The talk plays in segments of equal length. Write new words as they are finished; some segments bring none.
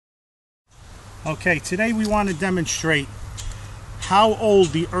Okay, today we want to demonstrate how old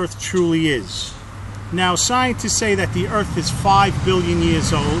the Earth truly is. Now, scientists say that the Earth is 5 billion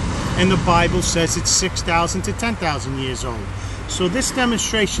years old, and the Bible says it's 6,000 to 10,000 years old. So this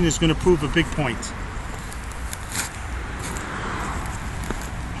demonstration is going to prove a big point.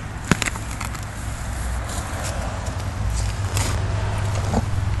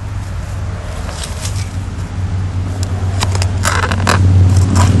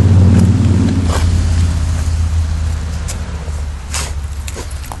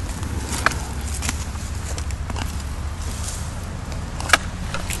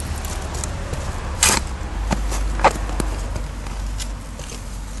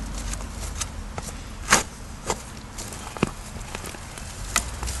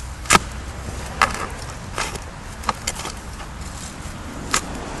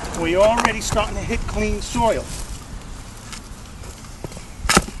 We're already starting to hit clean soil.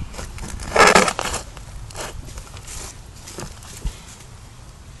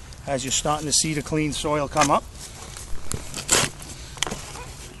 As you're starting to see the clean soil come up.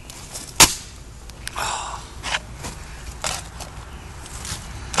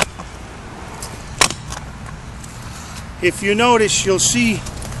 If you notice, you'll see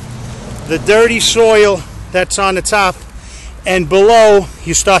the dirty soil that's on the top, and below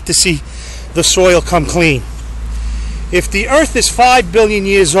you start to see the soil come clean. If the Earth is 5 billion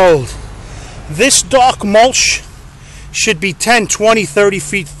years old, this dark mulch should be 10, 20, 30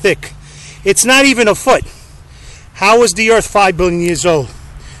 feet thick. It's not even a foot. How is the Earth 5 billion years old?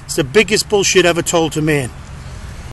 It's the biggest bullshit ever told to man.